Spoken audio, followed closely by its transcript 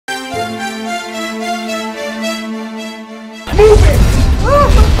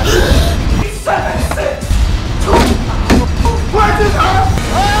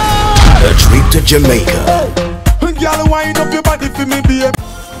trip to Jamaica.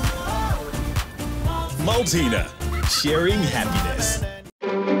 Maltina, sharing happiness.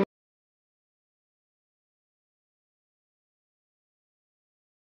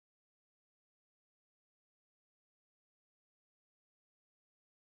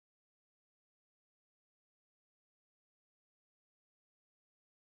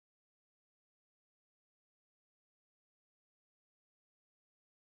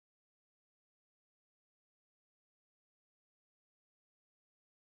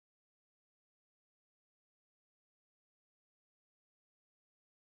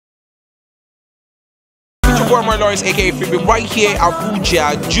 My Lawrence, aka Freebie, right here at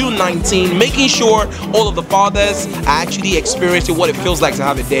Abuja, June 19, making sure all of the fathers are actually experiencing what it feels like to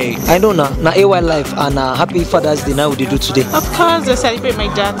have a day. I know now, AY life, and happy Father's Day now we do today. Of course, they celebrate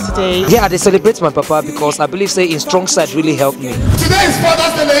my dad today. Yeah, they celebrate my papa because I believe say in strong side really helped me. Today is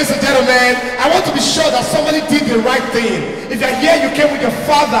Father's Day, ladies and gentlemen. I want to be sure that somebody did the right thing. If you're here, you came with your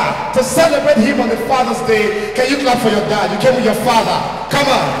father to celebrate him on the Father's Day. Can you clap for your dad? You came with your father. Come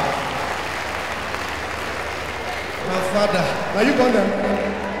on. My father. Now you got them.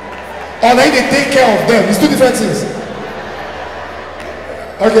 Or now they take care of them. It's two different things.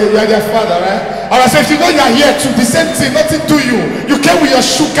 Okay, you are their father, right? Alright, so if you know you are here too, the same thing, nothing to you. You came with your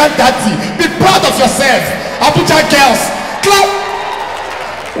sugar daddy. Be proud of yourself. Abuja girls, clap.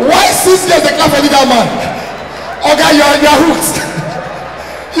 Why 6 girls they clap for that man? Okay, you are hooked.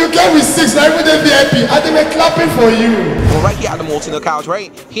 You came with 6, now every day VIP, and they were clapping for you. We're right here at the Maltina couch,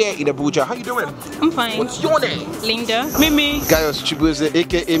 right here in Abuja. How you doing? I'm fine. What's your name? Linda. Mimi. Gaius Chibueze,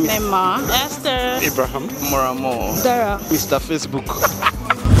 aka Emma. Esther. Abraham. Moramo. Dara. Mr. Facebook.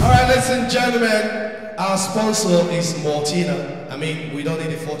 Alright, ladies and gentlemen, our sponsor is Maltina. I mean, we don't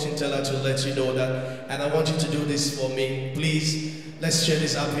need a fortune teller to let you know that. And I want you to do this for me. Please, let's share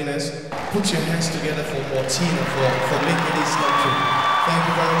this happiness. Put your hands together for Maltina for making this come true. Thank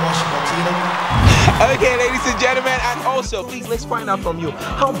you very much, Maltina. Okay, ladies and gentlemen, and also, please, let's find out from you.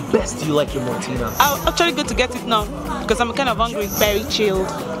 How best do you like your Maltina? I'll actually go to get it now because I'm kind of hungry. Very chilled.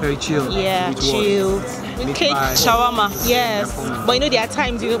 Very chilled. Yeah, chilled. Cake, shawarma, yes. But you know, there are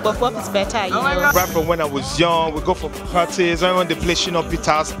times, but what is better, you know? Right from when I was young, we go for parties, when they play Shino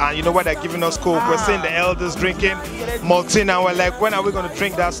Peters, and you know what, they're giving us coke. We're seeing the elders drinking Maltina. We're like, when are we going to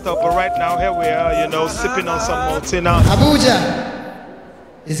drink that stuff? But right now, here we are, you know, sipping on some Maltina. Abuja.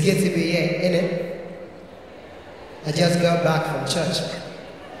 It's good to be here, innit? I just got back from church.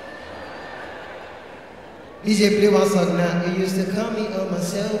 DJ play one song now. He used to call me on my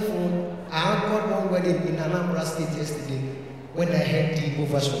cell phone. I got one wedding in Anambra State yesterday when I heard the move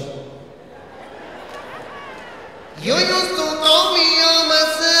version. You used to call me on my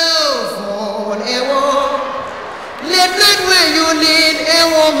cell phone, late night when you need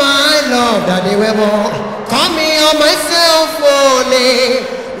my love, that they were born. Call me on my cell phone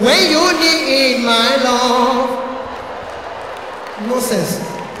when you need my love. Nonsense.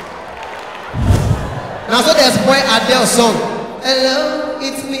 Now so there's boy Adele song. Hello,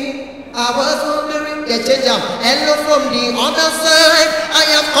 it's me. I was wondering, they change up. Hello from the other side. I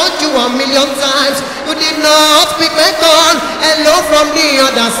have called you 1,000,000 times. You did not pick my call. Hello from the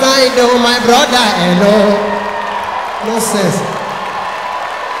other side, oh my brother. Hello. Nonsense.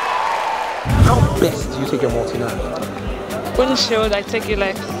 How best do you take your Maltina? When chilled, I take it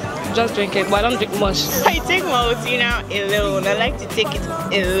like just drink it, but I don't drink much. I take Maltina alone. I like to take it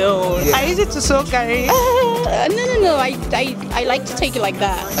alone. Yeah. I use it to soak curry. No. I like to take it like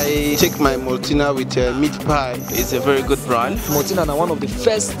that. I take my Maltina with meat pie. It's a very good brand. Maltina is one of the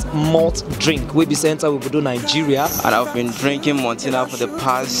first malt drink we be sent out to Nigeria. And I've been drinking Maltina for the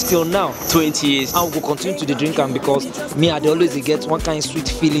past till now 20 years. I will continue to drink them because me I always get one kind of sweet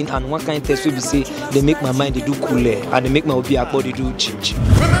feeling and one kind of taste we be say they make my mind they do cooler and they make my body do change.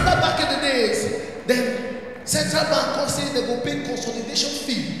 Remember back in the days, then central bank constantly they go pay consolidation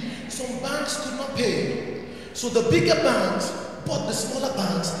fee. Some banks could not pay. So the bigger banks bought the smaller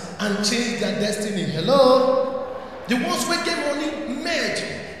banks and changed their destiny. Hello? The ones who get money merged,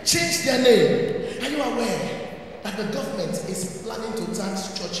 changed their name. Are you aware that the government is planning to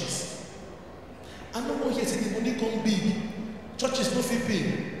tax churches? I don't know yet if the money come big. Churches no fit pay.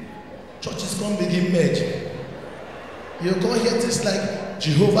 Churches come begin merge. You go hear things like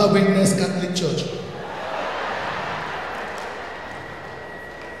Jehovah Witness Catholic Church,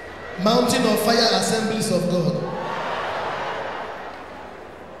 Mountain of Fire Assemblies of God,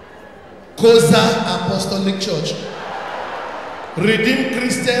 Koza Apostolic Church, Redeemed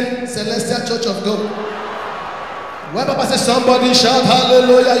Christian Celestial Church of God. When Papa says somebody shout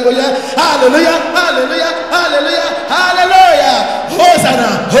hallelujah, you hear hallelujah, hallelujah, hallelujah, hallelujah,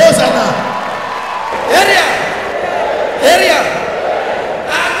 Hosanna, Hosanna.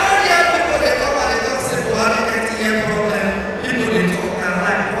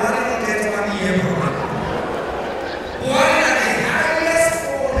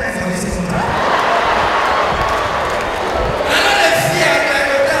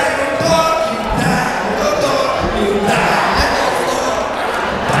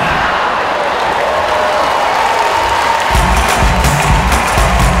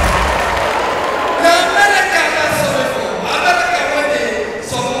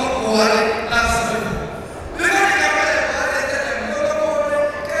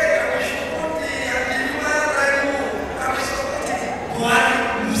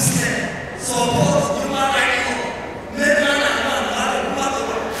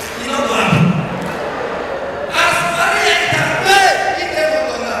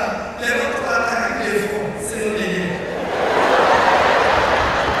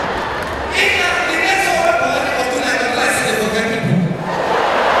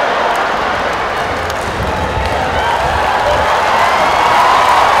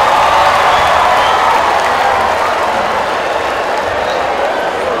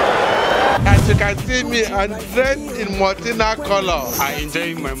 Me and dressed in Maltina color. I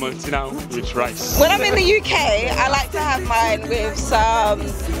enjoy my Maltina with rice. When I'm in the UK, I like to have mine with some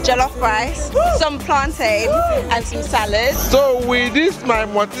jollof rice, some plantain, and some salad. So with this my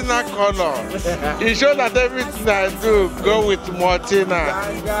Maltina color, it shows that everything I do go with Maltina.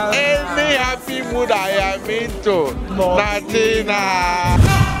 Any happy mood I am into, Maltina.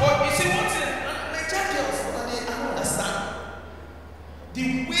 But you see one thing, Nigerians, they understand the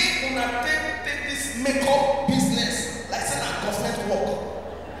way una take this makeup business like say na government work.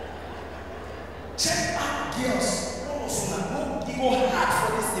 Check out girls, no, it go hard for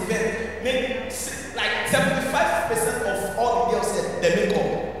this event. Maybe like 75% of all the girls here, they make up.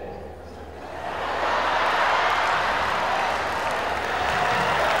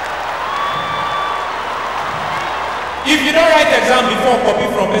 If you don't write exam before, copy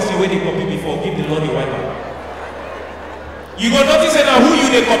from person where they copy before, give the Lord the white one. You go notice now who you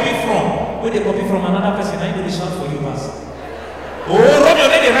they copy from. Where they copy from another person, I know they shout for you pass. Oh, Romeo,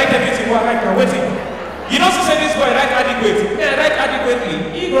 then they write everything, go write, waiting. You know, say this boy write adequate. Yeah, write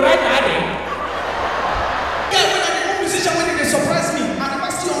adequately. He go write adequate. Yeah, when I'm a musician, when they surprise me, I never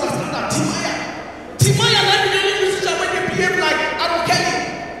still understand that. Timaya, not the only musician when they behave like Aaron Kelly.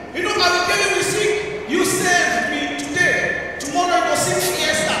 You know, Aaron Kelly will sing, you saved me today, tomorrow you go sing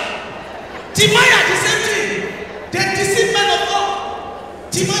Fiesta. Timaya, the same thing. They deceive men of God.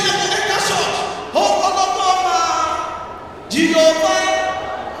 Timaya go enter church. Oh, God, Ma, Jehovah,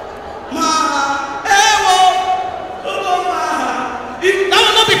 Ma, Ewo, oh, Ma. If that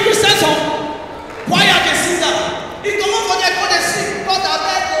will not be Christian song, why are they sing that? If come on for their God, they sing, God,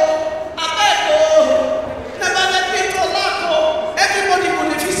 never let me go lack. Everybody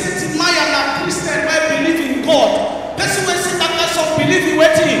will if you say Timaya na Christian, where believe in God. Person will sing that song, believe in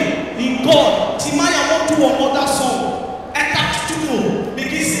waiting in God. Timaya want to another song. Enter studio,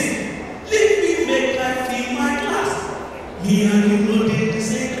 begin sing. Leave me make life in my class. Me and you know they the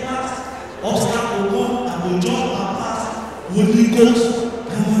same class. Obstacle come, I will jump and pass. Holy Ghost,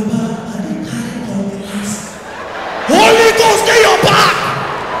 come on back and the kind of class. Holy Ghost, get your back.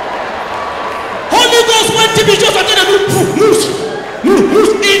 Holy Ghost when TV just attend and loose.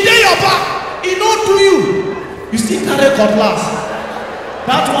 He get your back. He don't do you. You still carry cutlass.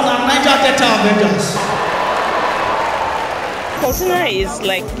 That one are Niger Delta Avengers.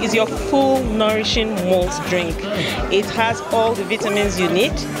 Maltina is your full nourishing malt drink. It has all the vitamins you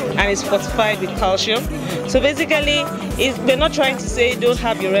need and it's fortified with calcium. So basically, we're not trying to say don't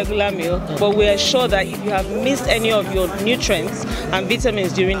have your regular meal, but we are sure that if you have missed any of your nutrients and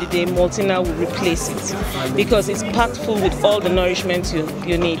vitamins during the day, Maltina will replace it because it's packed full with all the nourishment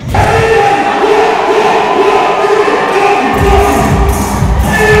you need.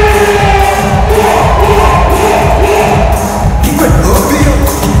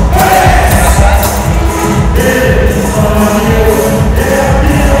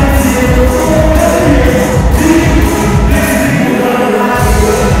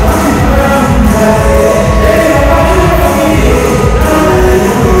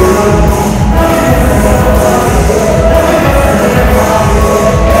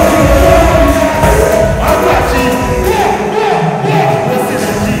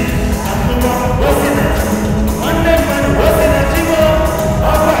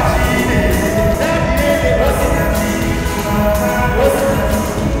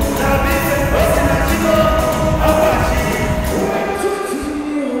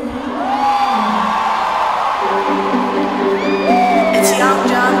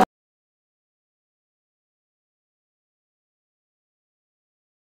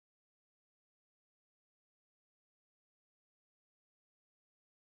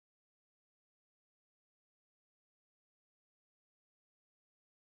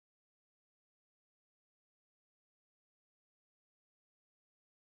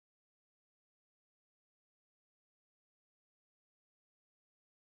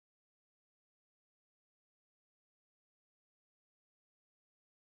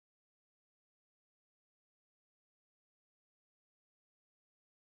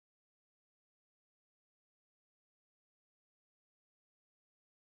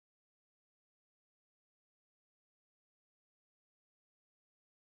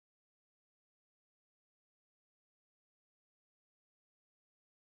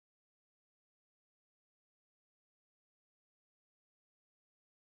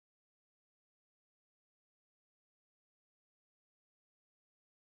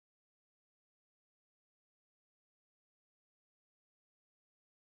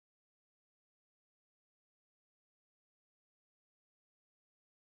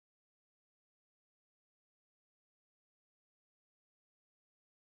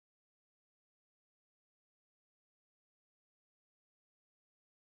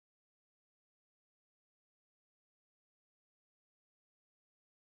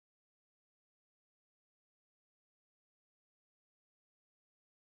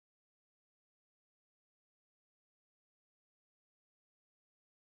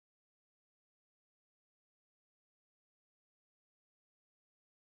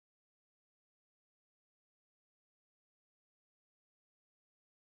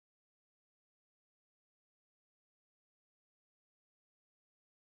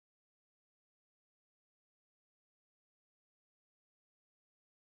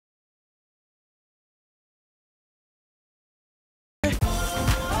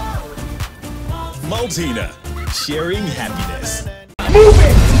 Maltina, sharing happiness. Move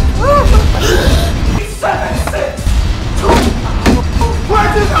it! 7, 6, 2,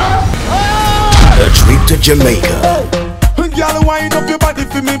 a trip to Jamaica. Girl, wind up your body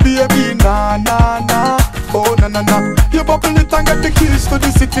for me, baby. Nah, nah, nah. Oh, nah, nah, nah. You bubble it and get the keys to the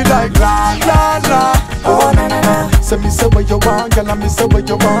city like la, la, la. Oh, nah, nah, nah. Say me say what you want, girl, and me say what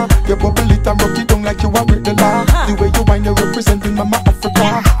you want. You bubble it and rock it down like you are with the law. The way you wind, you representing Mama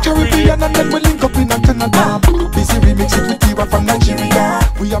Africa. Caribbean and then we link up in Canada. Busy remix it with Tiwa from Nigeria.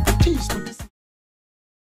 We have the keys to the